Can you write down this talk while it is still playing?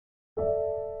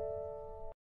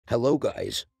Hello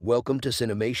guys, welcome to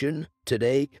Cinemation.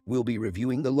 Today, we'll be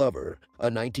reviewing The Lover, a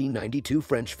 1992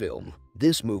 French film.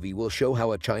 This movie will show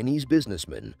how a Chinese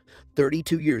businessman,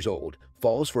 32 years old,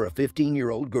 falls for a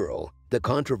 15-year-old girl. The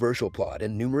controversial plot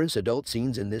and numerous adult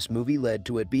scenes in this movie led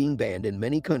to it being banned in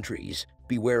many countries.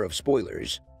 Beware of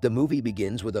spoilers. The movie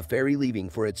begins with a ferry leaving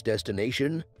for its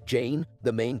destination. Jane,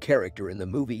 the main character in the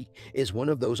movie, is one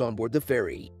of those on board the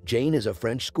ferry. Jane is a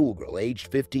French schoolgirl aged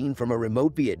 15 from a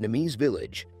remote Vietnamese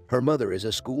village. Her mother is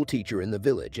a school teacher in the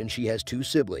village and she has two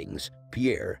siblings.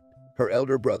 Pierre, her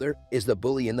elder brother, is the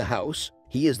bully in the house.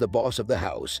 He is the boss of the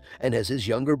house and has his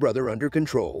younger brother under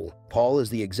control. Paul is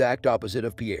the exact opposite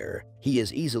of Pierre. He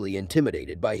is easily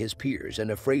intimidated by his peers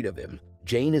and afraid of him.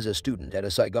 Jane is a student at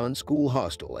a Saigon school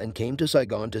hostel and came to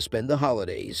Saigon to spend the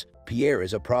holidays. Pierre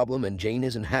is a problem and Jane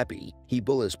isn't happy. He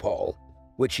bullies Paul,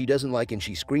 which she doesn't like, and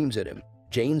she screams at him.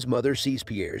 Jane's mother sees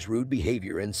Pierre's rude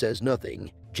behavior and says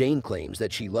nothing. Jane claims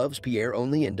that she loves Pierre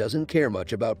only and doesn't care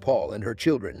much about Paul and her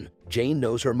children. Jane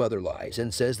knows her mother lies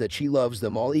and says that she loves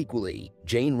them all equally.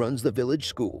 Jane runs the village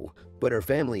school, but her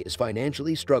family is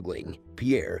financially struggling.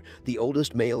 Pierre, the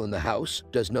oldest male in the house,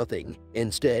 does nothing.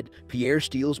 Instead, Pierre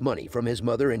steals money from his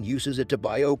mother and uses it to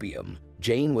buy opium.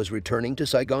 Jane was returning to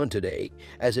Saigon today,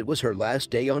 as it was her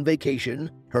last day on vacation.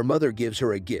 Her mother gives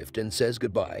her a gift and says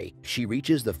goodbye. She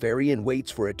reaches the ferry and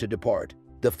waits for it to depart.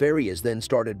 The ferry is then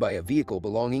started by a vehicle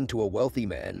belonging to a wealthy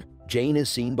man. Jane is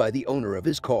seen by the owner of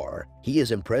his car. He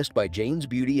is impressed by Jane's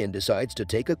beauty and decides to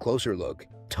take a closer look.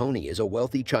 Tony is a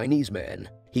wealthy Chinese man.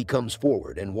 He comes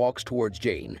forward and walks towards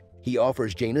Jane. He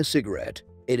offers Jane a cigarette.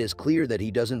 It is clear that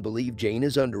he doesn't believe Jane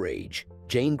is underage.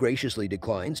 Jane graciously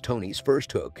declines Tony's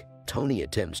first hook. Tony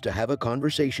attempts to have a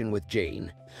conversation with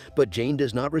Jane, but Jane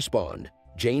does not respond.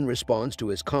 Jane responds to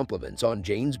his compliments on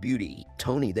Jane's beauty.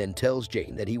 Tony then tells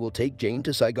Jane that he will take Jane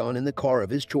to Saigon in the car of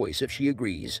his choice if she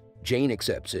agrees. Jane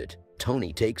accepts it.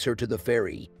 Tony takes her to the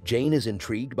ferry. Jane is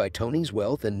intrigued by Tony's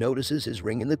wealth and notices his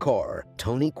ring in the car.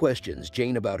 Tony questions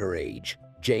Jane about her age.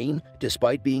 Jane,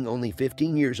 despite being only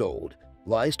 15 years old,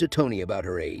 lies to Tony about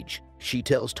her age. She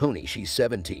tells Tony she's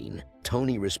 17.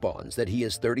 Tony responds that he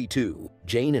is 32.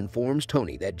 Jane informs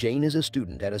Tony that Jane is a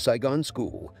student at a Saigon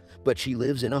school, but she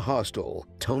lives in a hostel.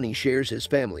 Tony shares his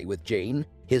family with Jane.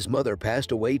 His mother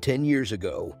passed away 10 years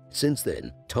ago. Since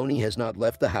then, Tony has not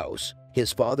left the house.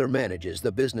 His father manages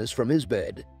the business from his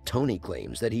bed. Tony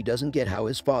claims that he doesn't get how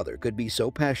his father could be so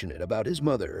passionate about his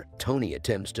mother. Tony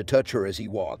attempts to touch her as he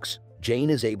walks. Jane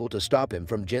is able to stop him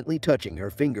from gently touching her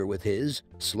finger with his.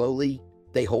 Slowly,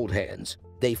 they hold hands.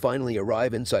 They finally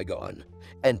arrive in Saigon,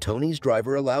 and Tony's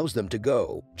driver allows them to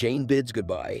go. Jane bids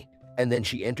goodbye, and then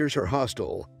she enters her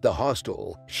hostel. The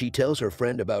hostel, she tells her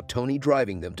friend about Tony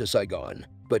driving them to Saigon,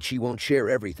 but she won't share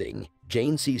everything.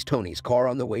 Jane sees Tony's car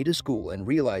on the way to school and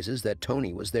realizes that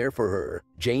Tony was there for her.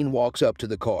 Jane walks up to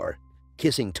the car,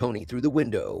 kissing Tony through the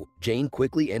window. Jane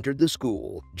quickly entered the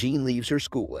school. Jane leaves her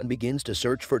school and begins to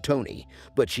search for Tony,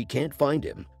 but she can't find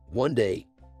him. One day,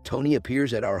 Tony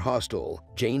appears at our hostel.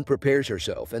 Jane prepares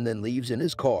herself and then leaves in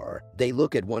his car. They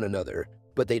look at one another,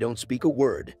 but they don't speak a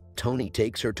word. Tony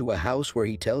takes her to a house where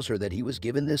he tells her that he was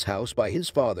given this house by his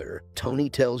father. Tony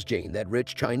tells Jane that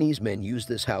rich Chinese men use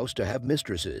this house to have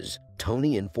mistresses.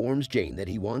 Tony informs Jane that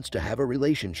he wants to have a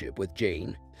relationship with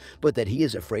Jane, but that he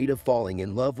is afraid of falling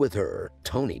in love with her.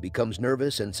 Tony becomes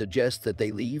nervous and suggests that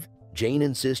they leave. Jane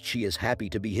insists she is happy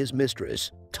to be his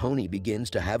mistress. Tony begins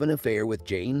to have an affair with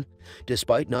Jane,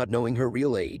 despite not knowing her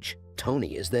real age.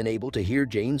 Tony is then able to hear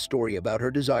Jane's story about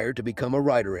her desire to become a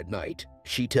writer at night.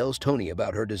 She tells Tony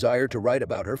about her desire to write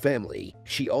about her family.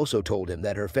 She also told him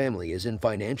that her family is in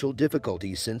financial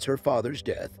difficulties since her father's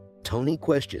death. Tony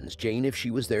questions Jane if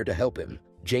she was there to help him.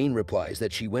 Jane replies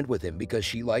that she went with him because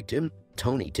she liked him.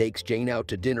 Tony takes Jane out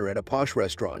to dinner at a posh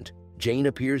restaurant. Jane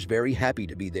appears very happy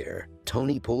to be there.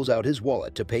 Tony pulls out his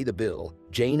wallet to pay the bill.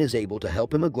 Jane is able to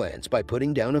help him a glance by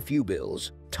putting down a few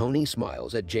bills. Tony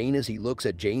smiles at Jane as he looks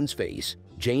at Jane's face.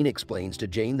 Jane explains to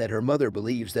Jane that her mother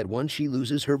believes that once she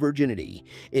loses her virginity,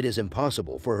 it is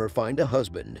impossible for her to find a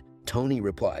husband. Tony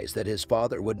replies that his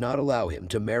father would not allow him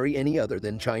to marry any other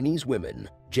than Chinese women.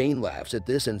 Jane laughs at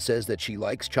this and says that she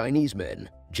likes Chinese men.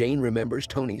 Jane remembers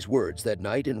Tony's words that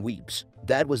night and weeps.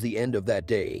 That was the end of that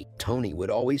day. Tony would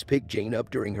always pick Jane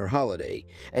up during her holiday,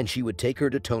 and she would take her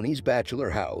to Tony's bachelor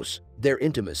house. Their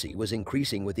intimacy was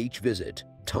increasing with each visit.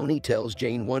 Tony tells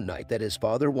Jane one night that his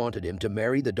father wanted him to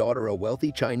marry the daughter of a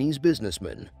wealthy Chinese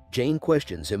businessman. Jane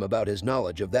questions him about his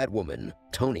knowledge of that woman.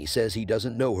 Tony says he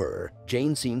doesn't know her.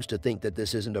 Jane seems to think that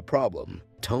this isn't a problem.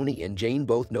 Tony and Jane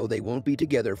both know they won't be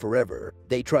together forever.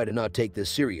 They try to not take this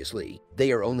seriously.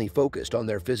 They are only focused on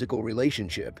their physical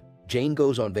relationship. Jane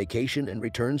goes on vacation and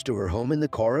returns to her home in the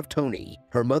car of Tony.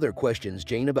 Her mother questions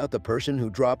Jane about the person who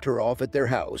dropped her off at their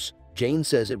house. Jane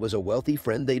says it was a wealthy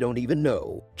friend they don't even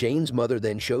know. Jane's mother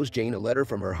then shows Jane a letter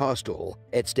from her hostel.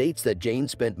 It states that Jane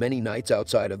spent many nights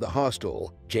outside of the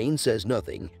hostel. Jane says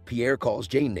nothing. Pierre calls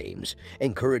Jane names,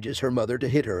 encourages her mother to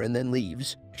hit her, and then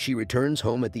leaves. She returns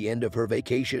home at the end of her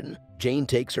vacation. Jane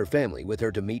takes her family with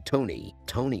her to meet Tony.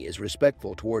 Tony is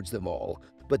respectful towards them all,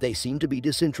 but they seem to be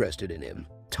disinterested in him.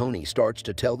 Tony starts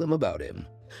to tell them about him,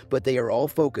 but they are all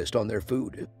focused on their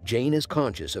food. Jane is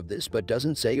conscious of this but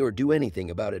doesn't say or do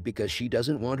anything about it because she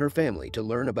doesn't want her family to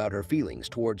learn about her feelings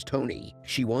towards Tony.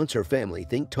 She wants her family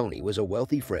think Tony was a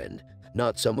wealthy friend,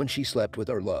 not someone she slept with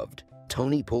or loved.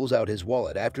 Tony pulls out his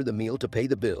wallet after the meal to pay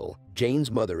the bill.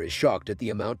 Jane's mother is shocked at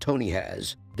the amount Tony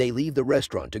has. They leave the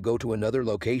restaurant to go to another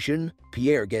location.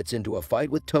 Pierre gets into a fight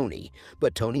with Tony,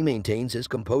 but Tony maintains his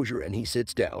composure and he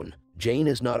sits down. Jane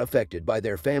is not affected by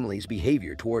their family's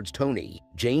behavior towards Tony.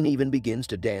 Jane even begins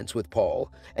to dance with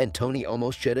Paul, and Tony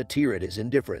almost shed a tear at his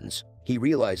indifference. He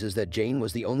realizes that Jane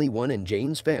was the only one in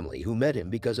Jane's family who met him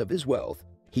because of his wealth.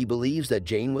 He believes that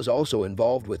Jane was also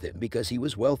involved with him because he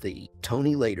was wealthy.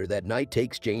 Tony later that night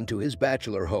takes Jane to his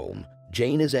bachelor home.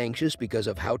 Jane is anxious because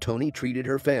of how Tony treated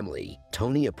her family.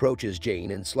 Tony approaches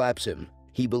Jane and slaps him.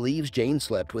 He believes Jane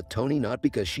slept with Tony not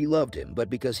because she loved him, but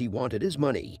because he wanted his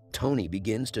money. Tony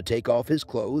begins to take off his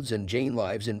clothes and Jane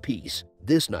lives in peace.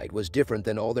 This night was different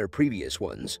than all their previous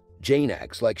ones. Jane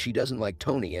acts like she doesn't like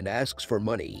Tony and asks for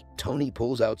money. Tony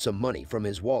pulls out some money from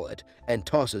his wallet and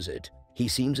tosses it. He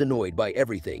seems annoyed by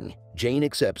everything. Jane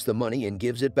accepts the money and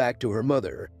gives it back to her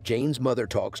mother. Jane's mother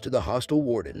talks to the hostel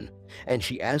warden, and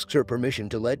she asks her permission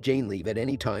to let Jane leave at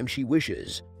any time she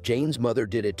wishes. Jane's mother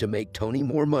did it to make Tony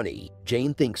more money.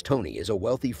 Jane thinks Tony is a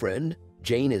wealthy friend.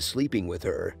 Jane is sleeping with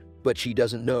her, but she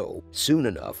doesn't know. Soon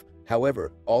enough,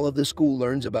 however, all of the school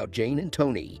learns about Jane and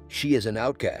Tony. She is an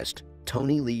outcast.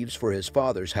 Tony leaves for his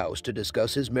father's house to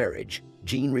discuss his marriage.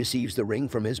 Jean receives the ring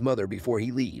from his mother before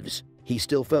he leaves. He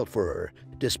still felt for her,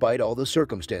 despite all the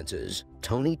circumstances.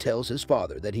 Tony tells his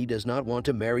father that he does not want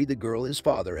to marry the girl his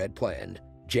father had planned.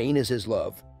 Jane is his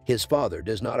love. His father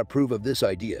does not approve of this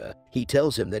idea. He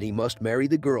tells him that he must marry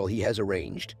the girl he has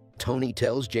arranged. Tony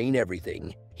tells Jane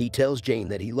everything. He tells Jane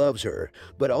that he loves her,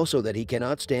 but also that he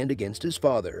cannot stand against his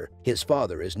father. His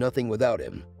father is nothing without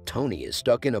him. Tony is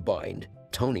stuck in a bind.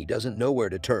 Tony doesn't know where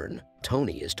to turn.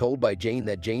 Tony is told by Jane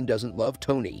that Jane doesn't love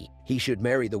Tony. He should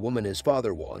marry the woman his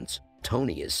father wants.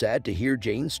 Tony is sad to hear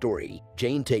Jane's story.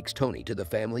 Jane takes Tony to the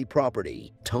family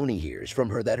property. Tony hears from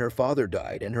her that her father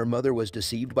died and her mother was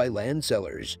deceived by land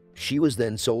sellers. She was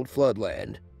then sold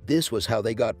floodland. This was how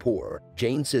they got poor.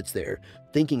 Jane sits there,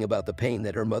 thinking about the pain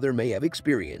that her mother may have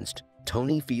experienced.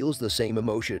 Tony feels the same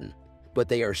emotion, but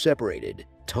they are separated.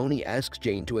 Tony asks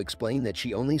Jane to explain that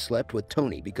she only slept with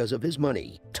Tony because of his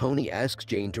money. Tony asks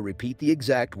Jane to repeat the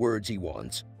exact words he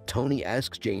wants. Tony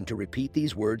asks Jane to repeat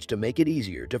these words to make it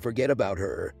easier to forget about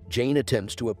her. Jane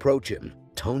attempts to approach him.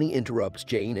 Tony interrupts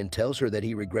Jane and tells her that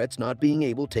he regrets not being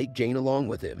able to take Jane along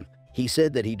with him. He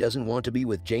said that he doesn't want to be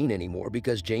with Jane anymore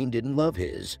because Jane didn't love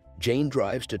his. Jane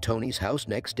drives to Tony's house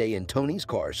next day in Tony's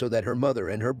car so that her mother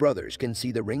and her brothers can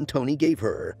see the ring Tony gave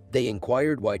her. They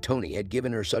inquired why Tony had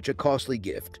given her such a costly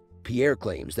gift. Pierre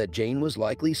claims that Jane was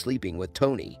likely sleeping with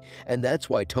Tony, and that's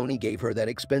why Tony gave her that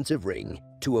expensive ring.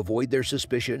 To avoid their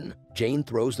suspicion, Jane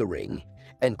throws the ring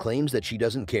and claims that she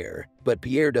doesn't care, but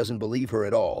Pierre doesn't believe her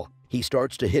at all. He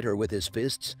starts to hit her with his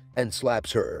fists and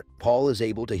slaps her. Paul is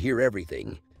able to hear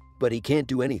everything, but he can't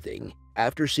do anything.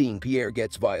 After seeing Pierre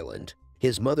gets violent,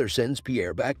 his mother sends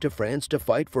Pierre back to France to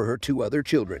fight for her two other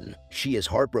children. She is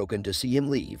heartbroken to see him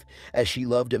leave, as she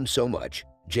loved him so much.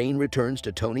 Jane returns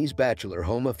to Tony's bachelor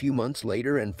home a few months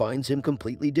later and finds him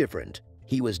completely different.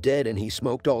 He was dead and he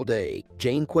smoked all day.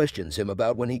 Jane questions him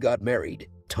about when he got married.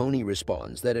 Tony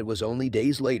responds that it was only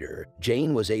days later.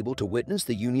 Jane was able to witness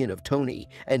the union of Tony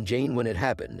and Jane when it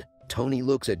happened. Tony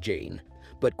looks at Jane,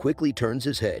 but quickly turns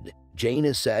his head. Jane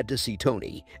is sad to see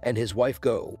Tony and his wife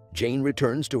go. Jane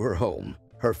returns to her home.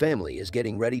 Her family is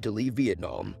getting ready to leave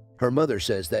Vietnam. Her mother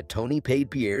says that Tony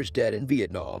paid Pierre's debt in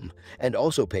Vietnam and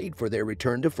also paid for their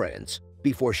return to France.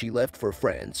 Before she left for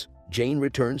France, Jane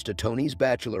returns to Tony's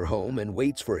bachelor home and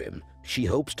waits for him. She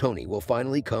hopes Tony will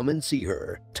finally come and see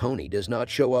her. Tony does not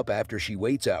show up after she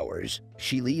waits hours.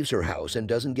 She leaves her house and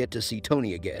doesn't get to see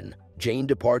Tony again. Jane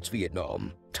departs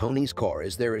Vietnam. Tony's car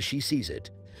is there as she sees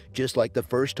it, just like the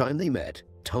first time they met.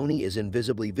 Tony is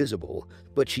invisibly visible,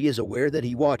 but she is aware that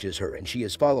he watches her and she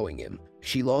is following him.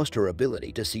 She lost her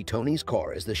ability to see Tony's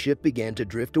car as the ship began to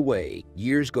drift away.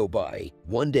 Years go by.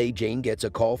 One day Jane gets a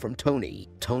call from Tony.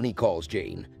 Tony calls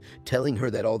Jane, telling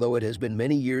her that although it has been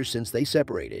many years since they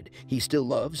separated, he still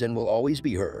loves and will always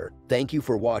be her. Thank you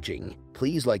for watching.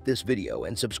 Please like this video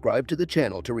and subscribe to the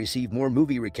channel to receive more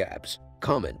movie recaps.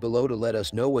 Comment below to let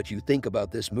us know what you think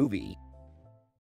about this movie.